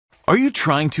Are you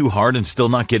trying too hard and still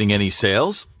not getting any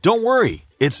sales? Don't worry,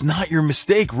 it's not your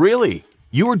mistake, really.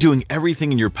 You are doing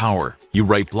everything in your power. You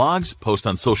write blogs, post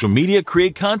on social media,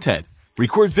 create content,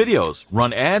 record videos,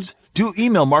 run ads, do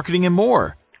email marketing and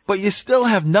more, but you still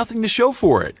have nothing to show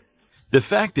for it. The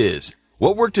fact is,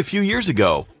 what worked a few years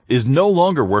ago is no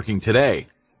longer working today.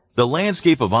 The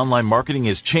landscape of online marketing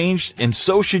has changed, and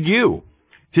so should you.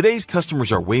 Today's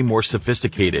customers are way more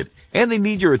sophisticated, and they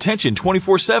need your attention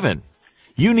 24/7.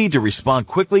 You need to respond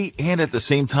quickly and at the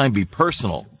same time be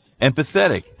personal,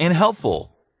 empathetic, and helpful.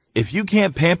 If you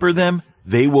can't pamper them,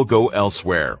 they will go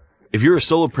elsewhere. If you're a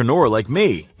solopreneur like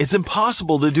me, it's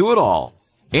impossible to do it all.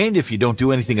 And if you don't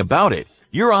do anything about it,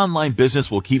 your online business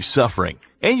will keep suffering,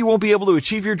 and you won't be able to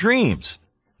achieve your dreams.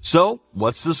 So,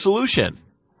 what's the solution?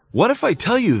 What if I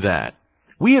tell you that?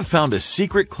 We have found a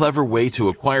secret, clever way to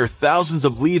acquire thousands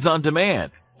of leads on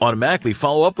demand, automatically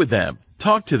follow up with them,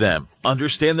 talk to them,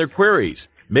 understand their queries,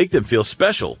 make them feel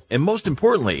special, and most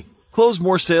importantly, close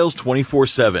more sales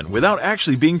 24/7 without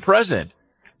actually being present.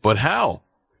 But how?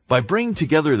 By bringing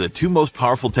together the two most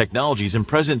powerful technologies in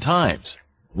present times,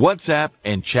 WhatsApp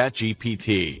and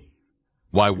ChatGPT.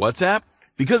 Why WhatsApp?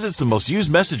 Because it's the most used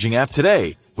messaging app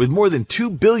today, with more than 2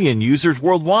 billion users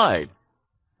worldwide.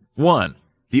 1.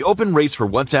 The open rates for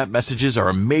WhatsApp messages are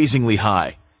amazingly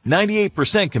high,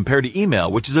 98% compared to email,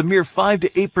 which is a mere 5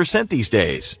 to 8% these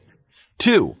days.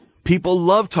 2. People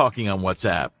love talking on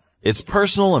WhatsApp. It's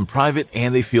personal and private,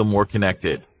 and they feel more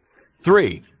connected.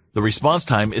 3. The response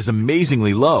time is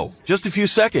amazingly low, just a few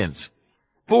seconds.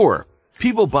 4.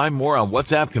 People buy more on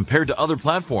WhatsApp compared to other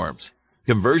platforms.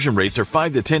 Conversion rates are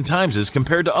 5 to 10 times as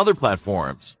compared to other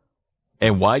platforms.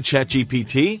 And why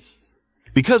ChatGPT?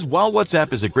 Because while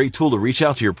WhatsApp is a great tool to reach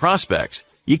out to your prospects,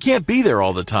 you can't be there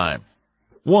all the time.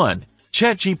 1.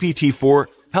 ChatGPT4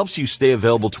 helps you stay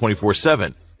available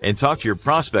 24/7 and talk to your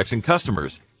prospects and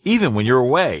customers, even when you're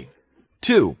away.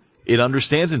 2. It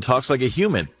understands and talks like a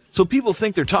human, so people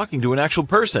think they're talking to an actual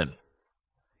person.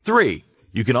 3.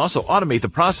 You can also automate the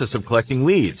process of collecting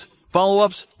leads,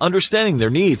 follow-ups, understanding their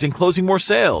needs, and closing more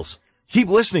sales. Keep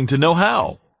listening to know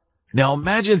how. Now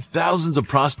imagine thousands of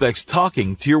prospects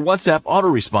talking to your WhatsApp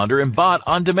autoresponder and bot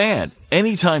on demand,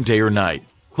 anytime, day or night,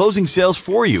 closing sales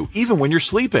for you, even when you're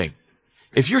sleeping.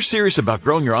 If you're serious about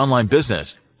growing your online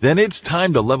business, then it's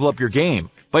time to level up your game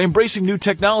by embracing new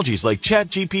technologies like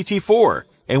ChatGPT4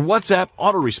 and WhatsApp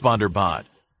autoresponder bot.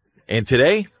 And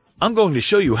today, I'm going to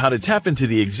show you how to tap into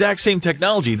the exact same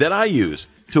technology that I use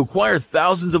to acquire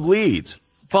thousands of leads,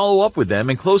 follow up with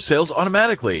them, and close sales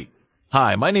automatically.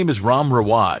 Hi, my name is Ram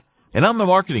Rawat, and I'm a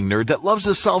marketing nerd that loves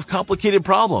to solve complicated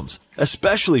problems,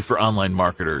 especially for online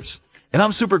marketers. And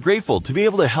I'm super grateful to be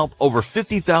able to help over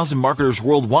 50,000 marketers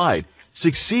worldwide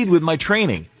succeed with my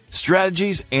training,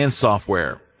 strategies, and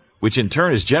software, which in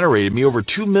turn has generated me over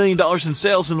 $2 million in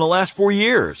sales in the last 4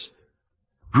 years.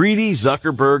 Greedy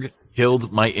Zuckerberg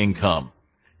killed my income.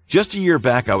 Just a year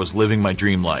back, I was living my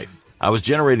dream life. I was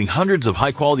generating hundreds of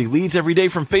high-quality leads every day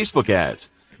from Facebook ads,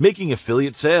 making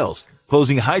affiliate sales,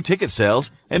 closing high-ticket sales,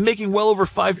 and making well over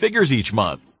 5 figures each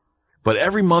month. But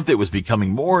every month it was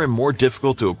becoming more and more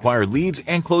difficult to acquire leads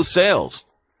and close sales.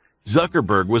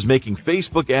 Zuckerberg was making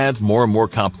Facebook ads more and more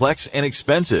complex and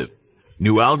expensive.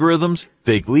 New algorithms,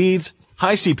 fake leads,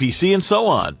 high CPC, and so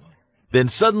on. Then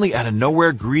suddenly, out of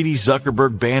nowhere, greedy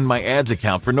Zuckerberg banned my ads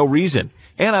account for no reason,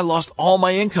 and I lost all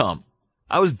my income.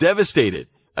 I was devastated.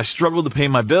 I struggled to pay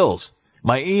my bills,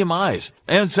 my EMIs,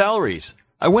 and salaries.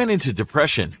 I went into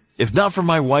depression, if not for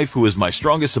my wife, who was my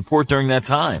strongest support during that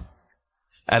time.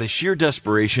 Out of sheer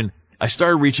desperation, I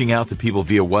started reaching out to people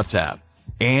via WhatsApp,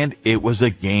 and it was a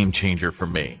game changer for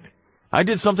me. I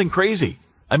did something crazy.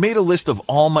 I made a list of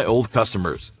all my old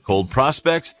customers, cold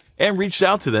prospects, and reached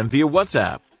out to them via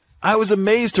WhatsApp. I was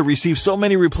amazed to receive so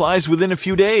many replies within a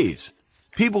few days.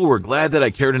 People were glad that I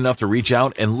cared enough to reach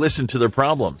out and listen to their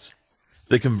problems.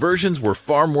 The conversions were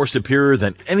far more superior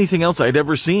than anything else I'd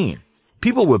ever seen.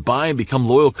 People would buy and become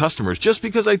loyal customers just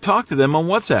because I talked to them on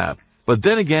WhatsApp. But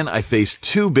then again, I faced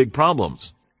 2 big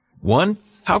problems. 1,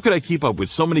 how could I keep up with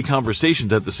so many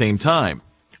conversations at the same time?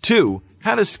 2,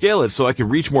 how to scale it so I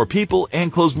could reach more people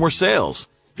and close more sales,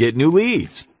 get new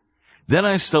leads. Then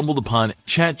I stumbled upon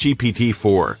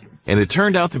ChatGPT4, and it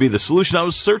turned out to be the solution I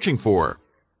was searching for.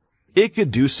 It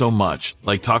could do so much,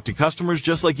 like talk to customers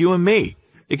just like you and me.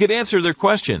 It could answer their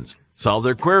questions, solve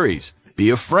their queries,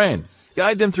 be a friend,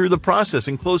 guide them through the process,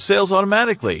 and close sales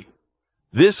automatically.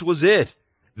 This was it.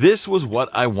 This was what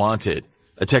I wanted.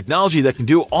 A technology that can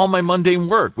do all my mundane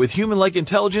work with human-like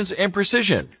intelligence and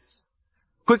precision.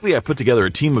 Quickly, I put together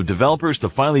a team of developers to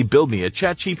finally build me a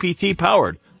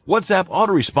ChatGPT-powered WhatsApp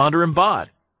autoresponder and bot.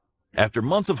 After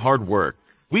months of hard work,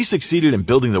 We succeeded in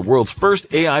building the world's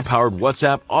first AI-powered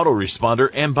WhatsApp autoresponder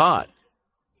and bot.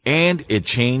 And it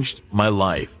changed my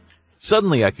life.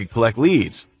 Suddenly I could collect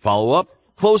leads, follow up,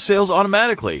 close sales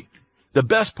automatically. The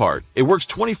best part, it works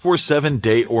 24/7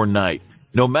 day or night,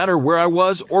 no matter where I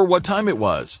was or what time it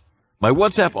was. My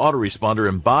WhatsApp autoresponder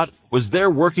and bot was there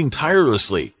working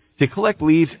tirelessly to collect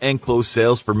leads and close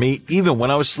sales for me even when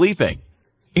I was sleeping.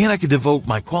 And I could devote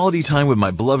my quality time with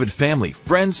my beloved family,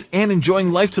 friends, and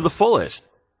enjoying life to the fullest.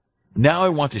 Now I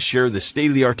want to share this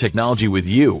state-of-the-art technology with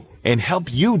you and help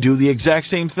you do the exact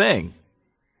same thing.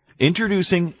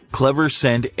 Introducing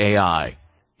KleverSend AI,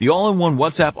 the all-in-one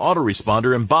WhatsApp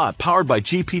autoresponder and bot powered by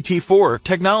GPT-4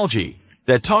 technology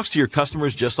that talks to your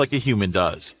customers just like a human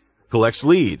does, collects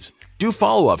leads, do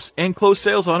follow-ups, and close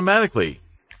sales automatically.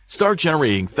 Start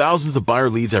generating thousands of buyer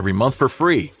leads every month for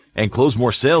free and close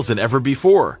more sales than ever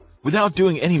before without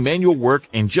doing any manual work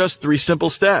in just 3 simple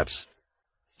steps.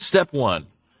 Step 1.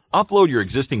 Upload your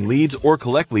existing leads or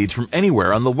collect leads from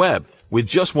anywhere on the web with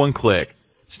just 1 click.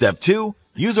 Step 2.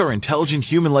 Use our intelligent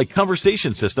human-like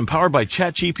conversation system powered by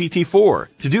ChatGPT4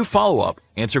 to do follow-up,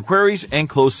 answer queries, and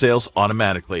close sales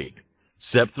automatically.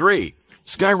 Step 3.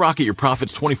 Skyrocket your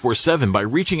profits 24/7 by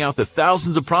reaching out to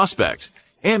thousands of prospects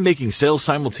and making sales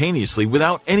simultaneously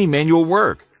without any manual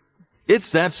work. It's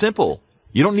that simple.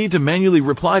 You don't need to manually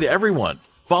reply to everyone,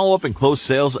 follow up, and close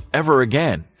sales ever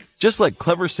again. Just let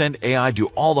KleverSend AI do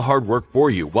all the hard work for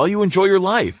you while you enjoy your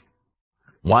life.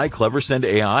 Why KleverSend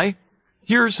AI?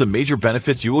 Here are some major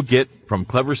benefits you will get from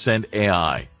KleverSend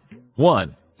AI.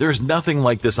 1. There's nothing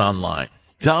like this online.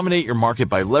 Dominate your market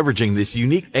by leveraging this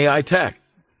unique AI tech.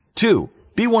 2.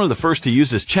 Be one of the first to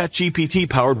use this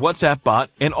ChatGPT-powered WhatsApp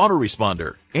bot and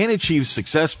autoresponder and achieve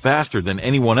success faster than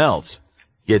anyone else.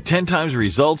 Get 10 times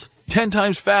results, 10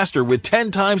 times faster with 10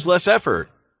 times less effort.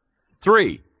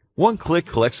 3. 1 click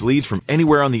collects leads from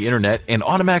anywhere on the internet and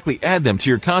automatically add them to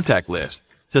your contact list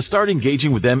to start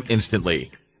engaging with them instantly.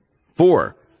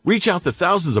 4. Reach out to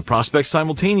thousands of prospects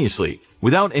simultaneously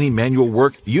without any manual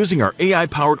work using our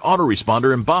AI-powered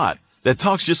autoresponder and bot that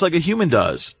talks just like a human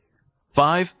does.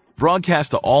 5.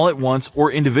 Broadcast to all at once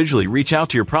or individually reach out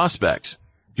to your prospects.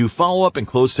 Do follow-up and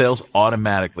close sales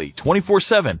automatically,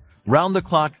 24/7, round the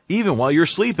clock, even while you're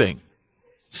sleeping.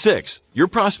 6. Your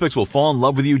prospects will fall in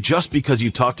love with you just because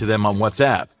you talk to them on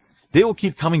WhatsApp. They will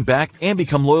keep coming back and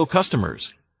become loyal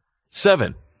customers.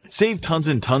 7. Save tons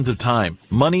and tons of time,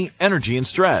 money, energy, and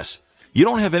stress. You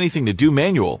don't have anything to do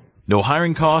manual. No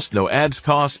hiring costs, no ads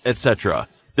costs, etc.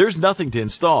 There's nothing to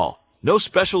install. No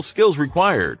special skills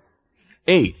required.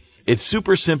 8. It's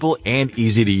super simple and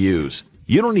easy to use.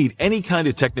 You don't need any kind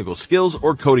of technical skills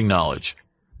or coding knowledge.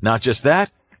 Not just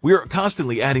that, we are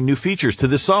constantly adding new features to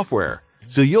this software,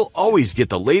 so you'll always get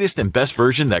the latest and best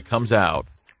version that comes out.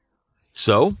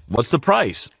 So, what's the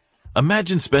price?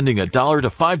 Imagine spending $1 to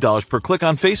 $5 per click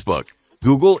on Facebook,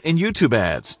 Google, and YouTube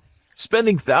ads,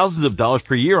 spending thousands of dollars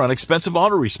per year on expensive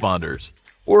autoresponders,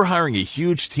 or hiring a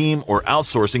huge team or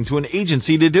outsourcing to an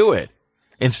agency to do it,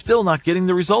 and still not getting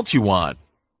the results you want.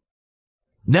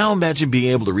 Now imagine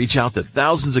being able to reach out to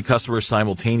thousands of customers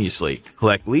simultaneously,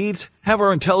 collect leads, have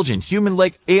our intelligent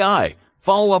human-like AI,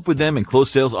 follow up with them, and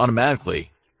close sales automatically.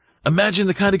 Imagine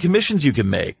the kind of commissions you can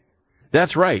make.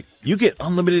 That's right, you get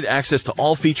unlimited access to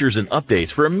all features and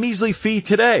updates for a measly fee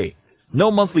today. No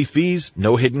monthly fees,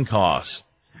 no hidden costs.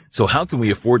 So how can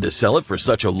we afford to sell it for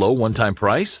such a low one-time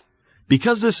price?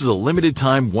 Because this is a limited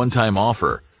time one-time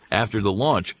offer. After the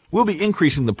launch, we'll be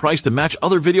increasing the price to match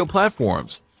other video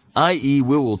platforms, i.e.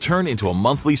 we will turn into a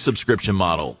monthly subscription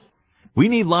model. We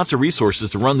need lots of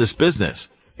resources to run this business,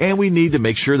 and we need to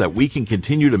make sure that we can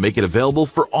continue to make it available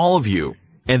for all of you.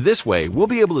 And this way, we'll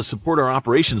be able to support our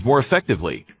operations more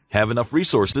effectively, have enough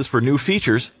resources for new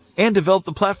features, and develop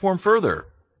the platform further.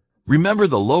 Remember,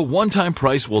 the low one-time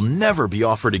price will never be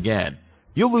offered again.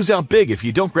 You'll lose out big if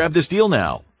you don't grab this deal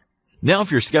now. Now,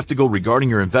 if you're skeptical regarding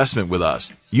your investment with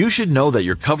us, you should know that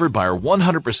you're covered by our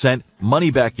 100%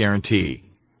 money-back guarantee,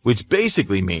 which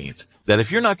basically means that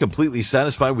if you're not completely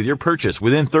satisfied with your purchase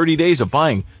within 30 days of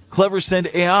buying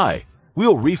KleverSend AI, we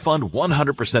will refund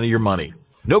 100% of your money.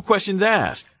 No questions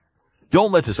asked.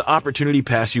 Don't let this opportunity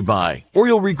pass you by, or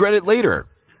you'll regret it later.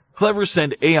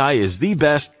 KleverSend AI is the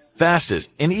best, fastest,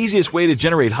 and easiest way to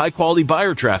generate high-quality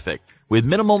buyer traffic with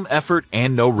minimum effort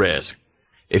and no risk.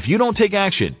 If you don't take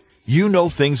action, you know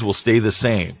things will stay the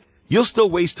same. You'll still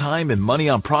waste time and money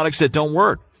on products that don't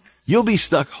work. You'll be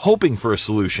stuck hoping for a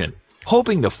solution,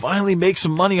 hoping to finally make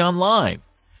some money online.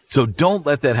 So don't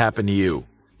let that happen to you.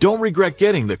 Don't regret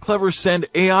getting the KleverSend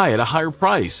AI at a higher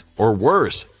price, or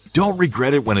worse, don't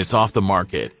regret it when it's off the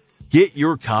market. Get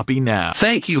your copy now.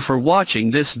 Thank you for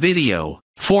watching this video.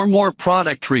 For more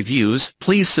product reviews,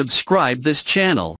 please subscribe this channel.